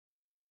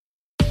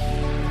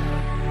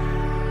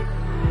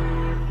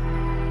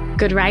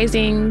Good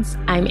risings.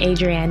 I'm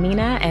Adrienne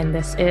Nina, and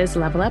this is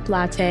Level Up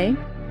Latte.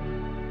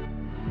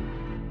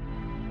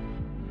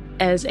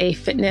 As a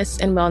fitness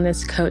and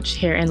wellness coach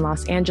here in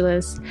Los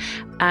Angeles,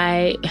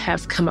 I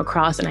have come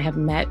across and I have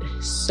met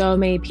so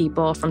many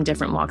people from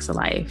different walks of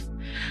life.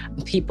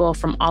 People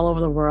from all over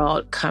the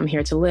world come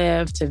here to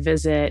live, to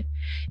visit.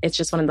 It's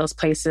just one of those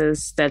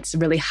places that's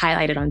really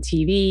highlighted on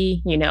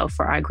TV,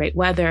 for our great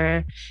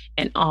weather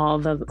and all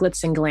the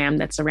glitz and glam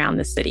that's around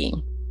the city.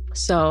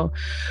 So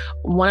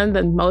one of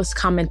the most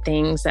common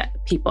things that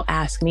people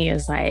ask me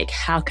is like,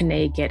 how can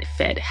they get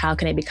fit? How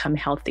can they become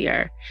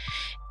healthier?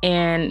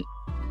 And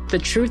the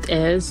truth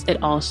is,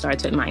 it all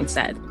starts with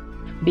mindset,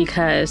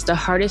 because the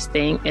hardest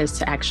thing is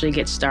to actually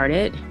get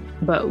started.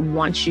 But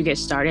once you get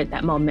started,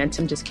 that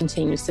momentum just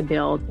continues to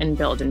build and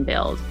build and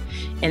build.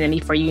 And then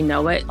before you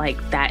know it,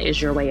 that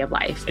is your way of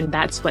life. And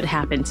that's what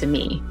happened to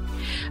me.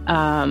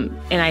 And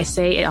I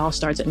say it all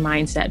starts with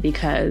mindset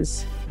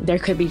because there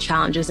could be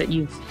challenges that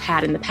you've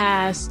had in the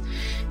past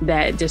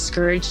that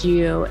discourage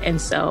you.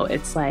 And so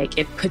it's like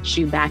it puts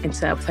you back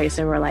into a place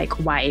where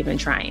why even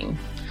trying?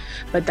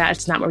 But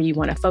that's not where you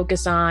want to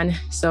focus on.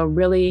 So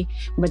really,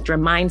 with your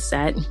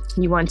mindset,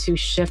 you want to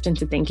shift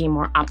into thinking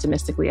more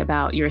optimistically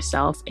about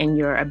yourself and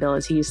your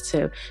abilities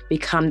to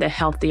become the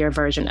healthier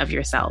version of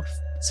yourself.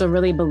 So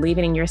really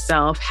believing in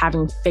yourself,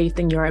 having faith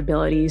in your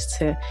abilities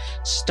to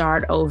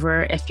start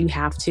over if you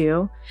have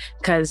to,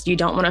 because you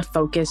don't want to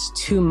focus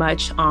too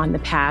much on the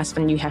past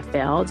when you have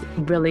failed.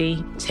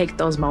 Really take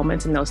those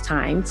moments and those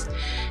times.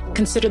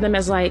 Consider them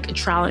as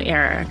trial and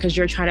error, because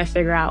you're trying to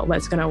figure out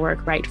what's going to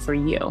work right for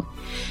you.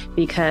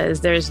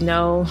 Because there's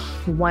no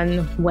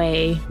one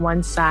way,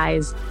 one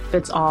size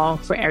fits all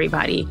for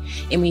everybody.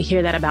 And we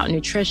hear that about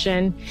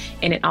nutrition,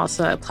 and it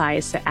also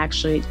applies to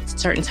actually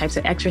certain types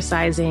of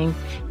exercising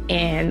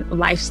and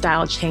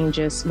lifestyle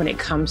changes when it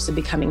comes to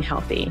becoming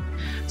healthy.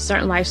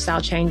 Certain lifestyle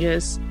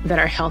changes that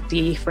are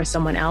healthy for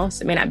someone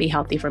else, it may not be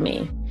healthy for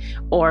me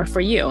or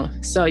for you.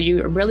 So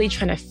you're really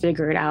trying to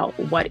figure it out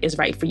what is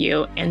right for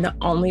you. And the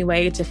only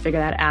way to figure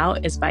that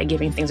out is by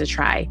giving things a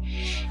try.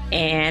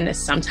 And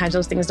sometimes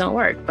those things don't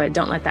work, but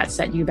don't let that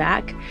set you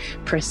back.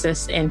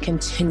 Persist in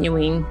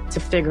continuing to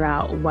figure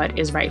out what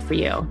is right for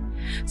you.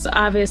 So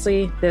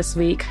obviously this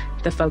week,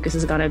 the focus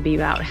is going to be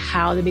about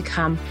how to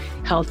become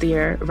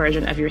healthier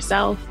version of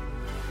yourself.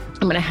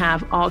 I'm going to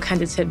have all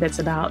kinds of tidbits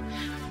about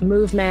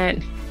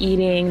movement,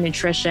 eating,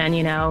 nutrition,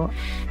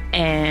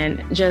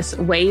 and just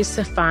ways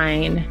to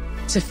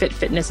fit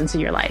fitness into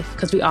your life,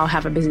 because we all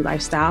have a busy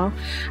lifestyle.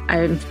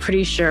 I'm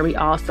pretty sure we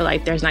all feel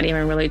like there's not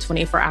even really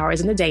 24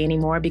 hours in the day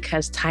anymore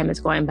because time is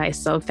going by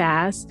so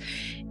fast.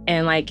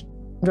 And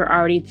we're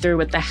already through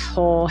with the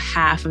whole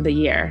half of the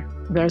year.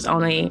 There's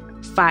only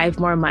 5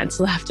 more months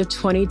left of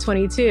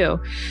 2022.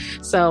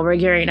 So we're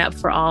gearing up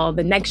for all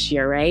the next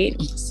year, right?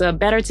 So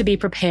better to be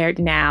prepared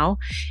now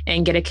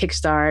and get a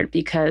kickstart,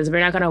 because we're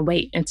not going to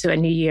wait until a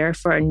new year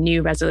for a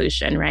new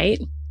resolution, right?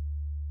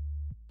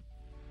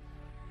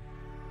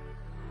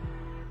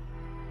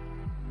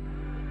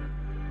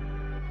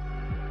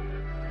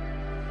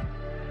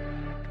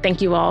 Thank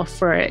you all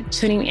for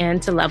tuning in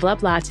to Level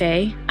Up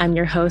Latte. I'm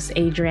your host,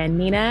 Adrienne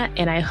Nina,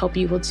 and I hope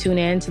you will tune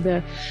in to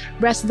the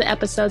rest of the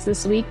episodes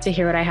this week to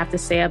hear what I have to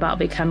say about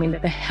becoming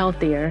the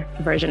healthier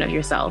version of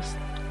yourself.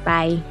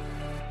 Bye.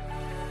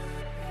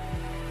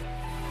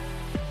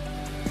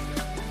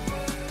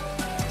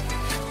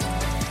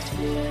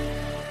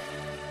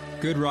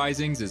 Good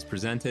Risings is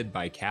presented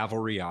by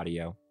Cavalry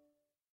Audio.